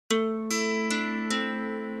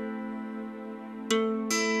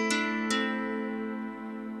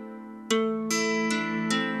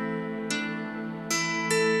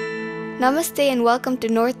Namaste and welcome to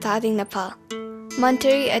North Tading, Nepal.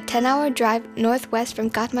 Mantari, a 10-hour drive northwest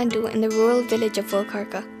from Kathmandu in the rural village of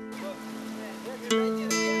Volkarka.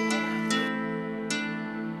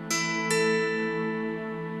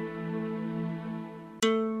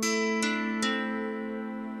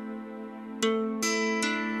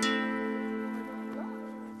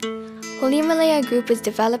 Holy Himalaya Group is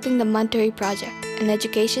developing the Mantari project, an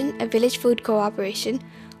education, a village food cooperation,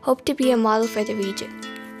 hoped to be a model for the region.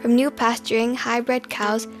 From new pasturing, hybrid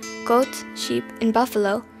cows, goats, sheep, and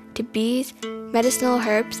buffalo, to bees, medicinal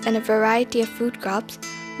herbs, and a variety of food crops,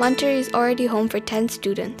 Mantari is already home for 10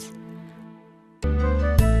 students.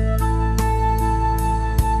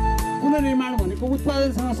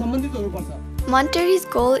 Mantari's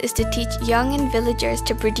goal is to teach young and villagers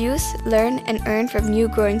to produce, learn, and earn from new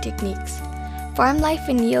growing techniques. Farm life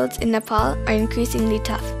and yields in Nepal are increasingly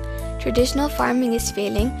tough. Traditional farming is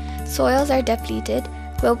failing, soils are depleted,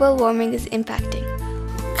 global warming is impacting.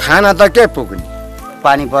 खाना त के पुग्ने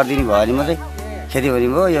पानी पर्दिनी भयो नि मात्रै खेती हुने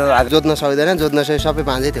भयो यो जोत्न सक्दैन जोत्न सके सबै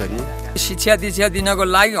बाँझै थियो नि शिक्षा दीक्षा दिनको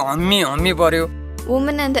लागि हम्मी पर्यो.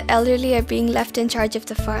 Women and the elderly are being left in charge of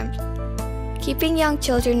the farms. Keeping young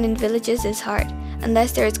children in villages is hard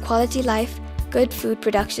unless there is quality life, good food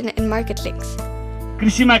production, and market links.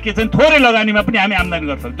 कृषिमा के चाहिँ थोरै लगानीमा पनि हामी आम्दानी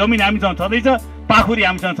गर्छौं. जमिन हामीसँग छदैछ, पाखुरी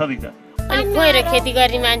हामीसँग छदैछ. अनि गएर खेती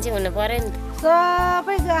गर्ने मान्छे हुनु पर्यो नि.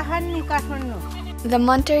 The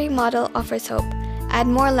Mantari model offers hope. Add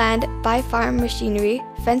more land, buy farm machinery,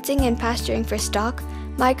 fencing and pasturing for stock,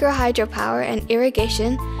 micro hydropower and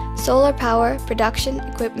irrigation, solar power, production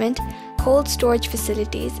equipment, cold storage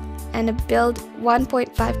facilities, and build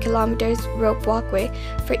 1.5 kilometers rope walkway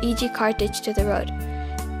for e.g. cartage to the road.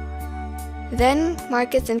 Then,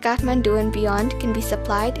 markets in Kathmandu and beyond can be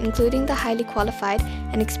supplied, including the highly qualified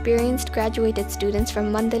and experienced graduated students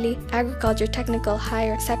from Mandali Agriculture Technical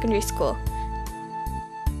Higher Secondary School.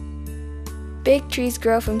 Big trees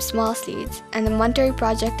grow from small seeds, and the Mantari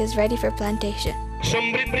project is ready for plantation.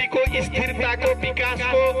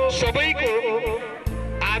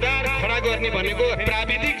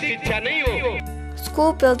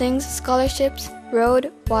 School buildings, scholarships,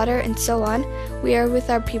 road, water, and so on, we are with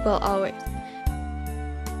our people always.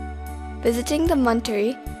 Visiting the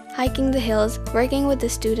Mantari, hiking the hills, working with the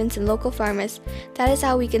students and local farmers, that is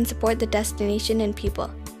how we can support the destination and people.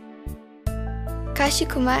 Kashi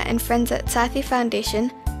Kumar and friends at Sathi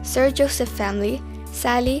Foundation, Sir Joseph family,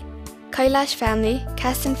 Sally, Kailash family,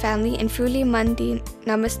 Kasten family, and Fruli Mandi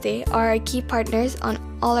Namaste are our key partners on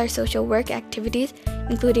all our social work activities,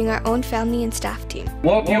 including our own family and staff team.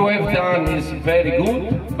 What you have done is very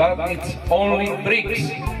good, but it's only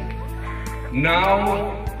bricks.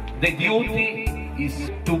 Now the duty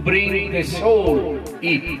is to bring the soul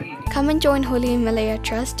in. Come and join Holy Himalaya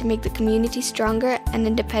Trust to make the community stronger and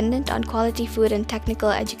independent on quality food and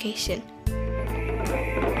technical education.